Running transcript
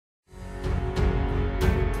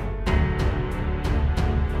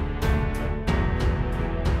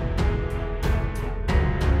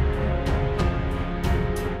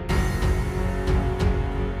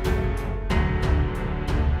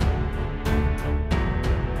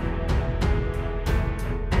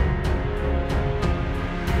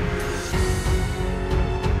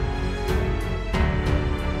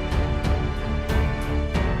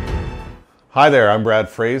Hi there, I'm Brad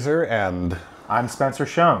Fraser, and I'm Spencer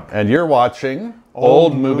Schoen. And you're watching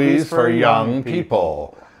Old Movies for Young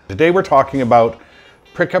People. Today we're talking about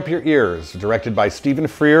Prick Up Your Ears, directed by Stephen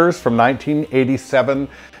Frears from 1987.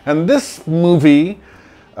 And this movie,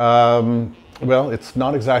 well, it's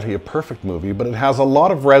not exactly a perfect movie, but it has a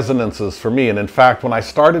lot of resonances for me. And in fact, when I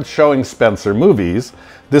started showing Spencer movies,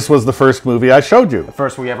 this was the first movie I showed you. The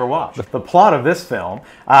first we ever watched. The plot of this film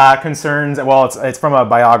concerns, well, it's from a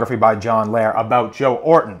biography by John Lahr about Joe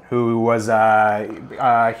Orton, who was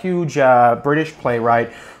a huge British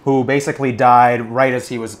playwright who basically died right as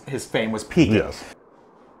his fame was peaking. Yes.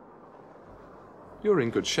 You're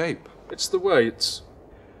in good shape. It's the weights.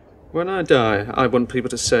 When I die, I want people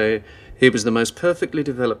to say he was the most perfectly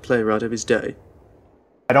developed playwright of his day.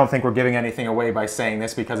 I don't think we're giving anything away by saying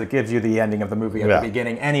this because it gives you the ending of the movie at the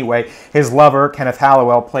beginning anyway. His lover, Kenneth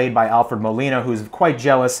Halliwell, played by Alfred Molina, who's quite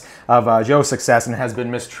jealous of Joe's success and has been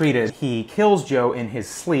mistreated. He kills Joe in his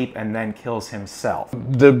sleep and then kills himself.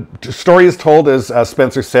 The story is told, as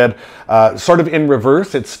Spencer said, sort of in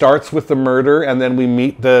reverse. It starts with the murder, and then we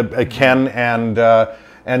meet Ken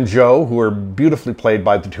and Joe, who are beautifully played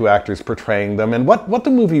by the two actors portraying them. And what the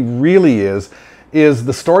movie really is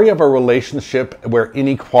the story of a relationship where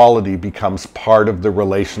inequality becomes part of the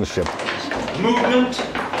relationship. Movement,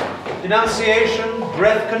 denunciation,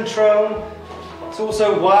 breath control. It's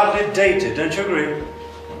also wildly dated, don't you agree?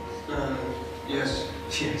 Yes.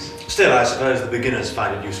 Yes. Still, I suppose the beginners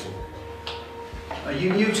find it useful. Are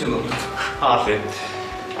you new to London? Hardly.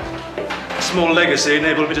 A small legacy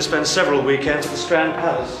enabled me to spend several weekends at the Strand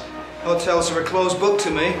Palace. Hotels are a closed book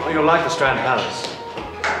to me. Oh, you'll like the Strand Palace.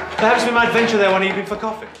 Perhaps we might venture there one evening for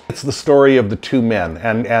coffee. It's the story of the two men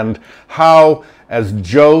and how, as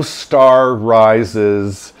Joe's star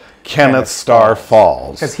rises, Kenneth's star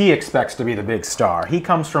falls. Because he expects to be the big star. He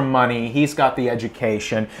comes from money, he's got the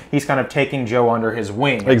education, he's kind of taking Joe under his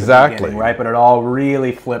wing. Exactly. Right? But it all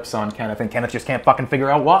really flips on Kenneth, and Kenneth just can't fucking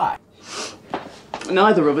figure out why.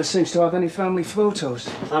 Neither of us seems to have any family photos.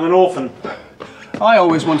 I'm an orphan. I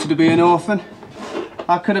always wanted to be an orphan.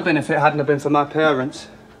 I could have been if it hadn't have been for my parents.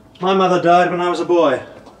 My mother died when I was a boy.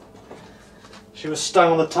 She was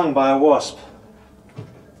stung on the tongue by a wasp.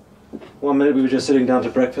 One minute we were just sitting down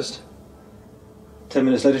to breakfast. 10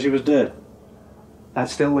 minutes later she was dead.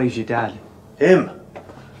 That still leaves your dad. Him.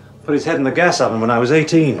 Put his head in the gas oven when I was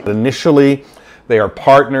 18. Initially, they are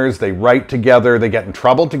partners, they write together, they get in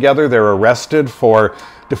trouble together, they're arrested for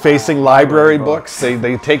defacing library books.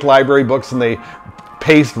 They take library books and they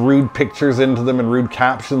paste rude pictures into them and rude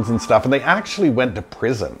captions and stuff, and they actually went to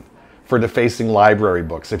prison for defacing library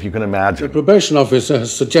books, if you can imagine. The probation officer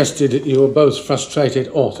has suggested that you are both frustrated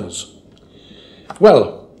authors.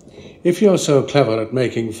 Well, if you're so clever at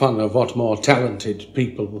making fun of what more talented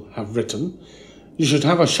people have written, you should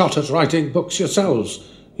have a shot at writing books yourselves.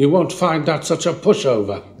 You won't find that such a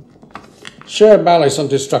pushover. Share malice and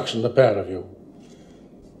destruction, the pair of you.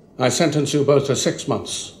 I sentence you both to 6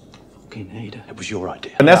 months. It was your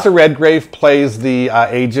idea. Vanessa Redgrave plays the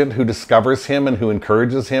agent who discovers him and who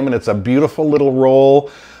encourages him, and it's a beautiful little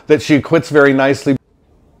role that she quits very nicely.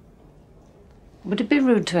 Would it be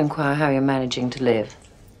rude to inquire how you're managing to live?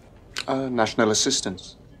 National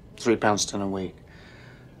assistance. £3 a week.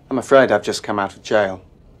 I'm afraid I've just come out of jail.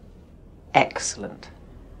 Excellent.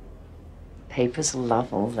 Papers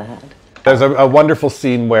love all that. There's a wonderful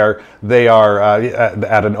scene where they are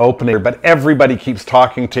at an opening, but everybody keeps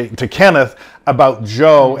talking to Kenneth about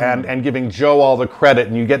Joe and giving Joe all the credit,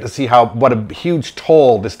 and you get to see what a huge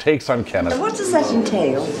toll this takes on Kenneth. What does that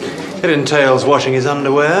entail? It entails washing his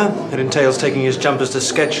underwear, it entails taking his jumpers to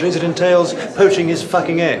sketcheries, it entails poaching his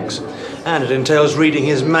fucking eggs. And it entails reading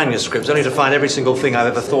his manuscripts, only to find every single thing I've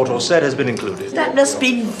ever thought or said has been included. That must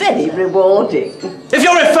be very rewarding. If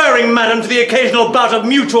you're referring, madam, to the occasional bout of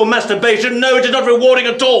mutual masturbation, no, it is not rewarding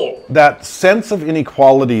at all. That sense of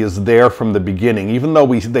inequality is there from the beginning, even though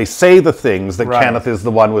they say the things that Kenneth is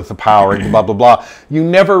the one with the power and blah, blah, blah. You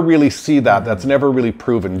never really see that. That's never really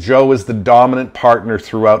proven. Joe is the dominant partner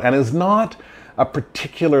throughout and is not a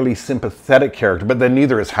particularly sympathetic character, but then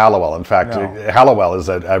neither is Halliwell. In fact, Halliwell is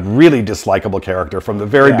a really dislikable character from the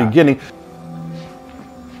very beginning.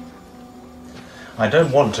 I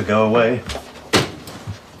don't want to go away.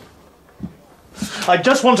 I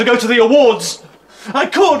just want to go to the awards. I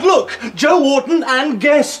could, look, Joe Orton and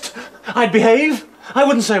guest. I'd behave. I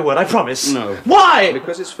wouldn't say a word, I promise. No. Why?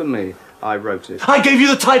 Because it's for me. I wrote it. I gave you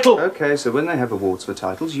the title. Okay, so when they have awards for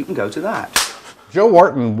titles, you can go to that. Joe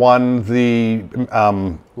Orton won the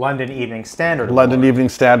London Evening Standard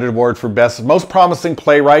Award for Most Promising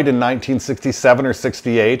Playwright in 1967 or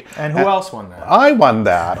 68. And who else won that? I won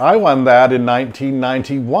that. I won that in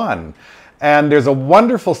 1991. And there's a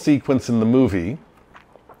wonderful sequence in the movie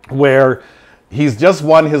where he's just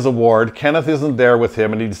won his award, Kenneth isn't there with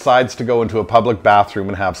him, and he decides to go into a public bathroom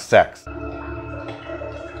and have sex.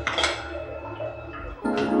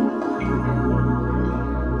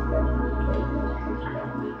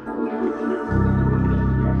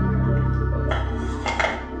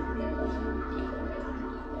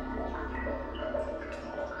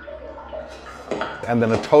 And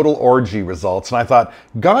then a total orgy results. And I thought,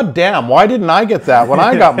 God damn, why didn't I get that when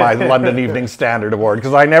I got my London Evening Standard Award?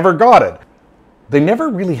 Because I never got it. They never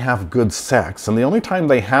really have good sex. And the only time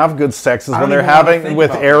they have good sex is when they're having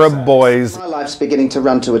with Arab boys. My life's beginning to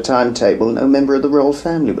run to a timetable no member of the royal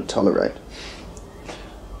family would tolerate.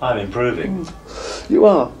 I'm improving. You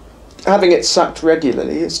are. Having it sucked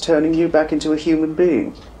regularly is turning you back into a human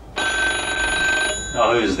being.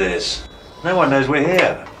 Oh, who's this? No one knows we're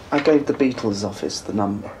here. I gave the Beatles office the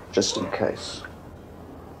number, just in case.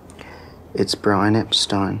 It's Brian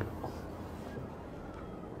Epstein.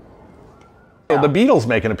 The Beatles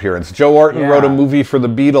make an appearance. Joe Orton wrote a movie for the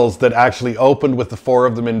Beatles that actually opened with the four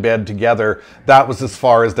of them in bed together. That was as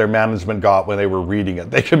far as their management got when they were reading it.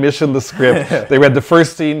 They commissioned the script. They read the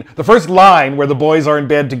first scene, the first line where the boys are in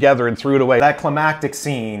bed together and threw it away. That climactic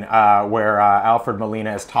scene where Alfred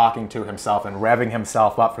Molina is talking to himself and revving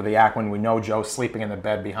himself up for the act when we know Joe's sleeping in the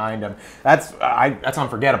bed behind him, that's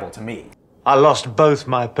unforgettable to me. I lost both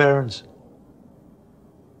my parents.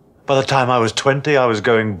 By the time I was 20, I was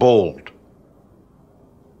going bald.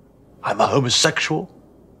 I'm a homosexual.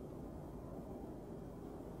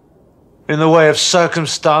 In the way of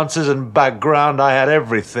circumstances and background, I had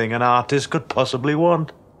everything an artist could possibly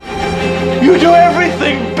want. You do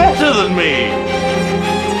everything better than me.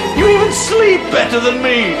 You even sleep better than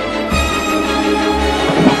me.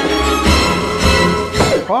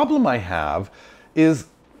 The problem I have is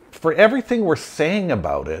for everything we're saying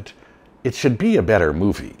about it, it should be a better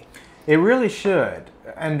movie. It really should.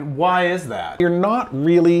 And why is that? You're not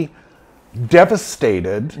really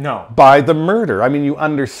devastated No. by the murder. I mean, you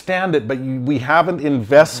understand it, but we haven't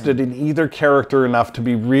invested in either character enough to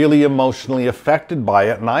be really emotionally affected by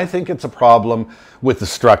it. And I think it's a problem with the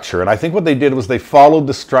structure. And I think what they did was they followed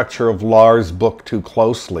the structure of Lahr's book too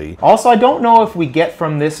closely. Also, I don't know if we get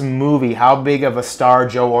from this movie how big of a star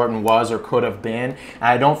Joe Orton was or could have been.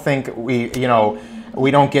 I don't think we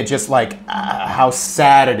don't get just like how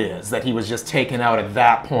sad it is that he was just taken out at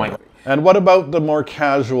that point. And what about the more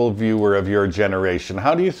casual viewer of your generation?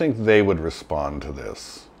 How do you think they would respond to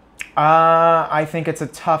this? I think it's a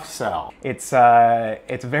tough sell. It's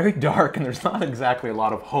very dark, and there's not exactly a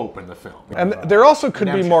lot of hope in the film. And there also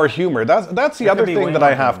could be more humor. That's the other thing that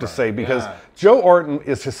I have to say, because Joe Orton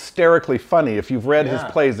is hysterically funny. If you've read his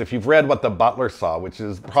plays, if you've read What the Butler Saw, which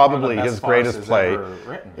is probably his greatest play,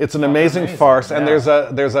 it's an amazing farce, and there's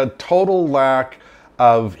a total lack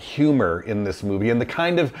of humor in this movie, and the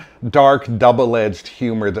kind of dark, double-edged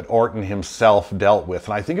humor that Orton himself dealt with.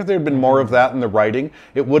 And I think if there had been more of that in the writing,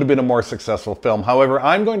 it would have been a more successful film. However,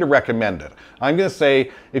 I'm going to recommend it. I'm going to say,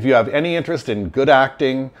 if you have any interest in good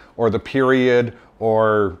acting, or the period,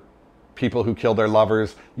 or people who kill their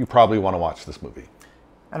lovers, you probably want to watch this movie.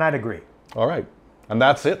 And I'd agree. All right. And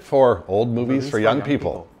that's it for Old Movies for Young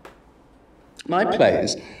People. My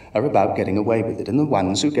plays are about getting away with it, and the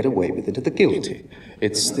ones who get away with it are the guilty.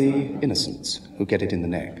 It's the innocents who get it in the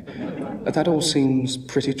neck. That all seems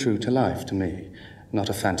pretty true to life to me, not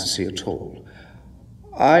a fantasy at all.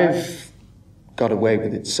 I've got away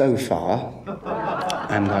with it so far,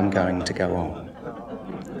 and I'm going to go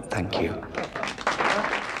on. Thank you.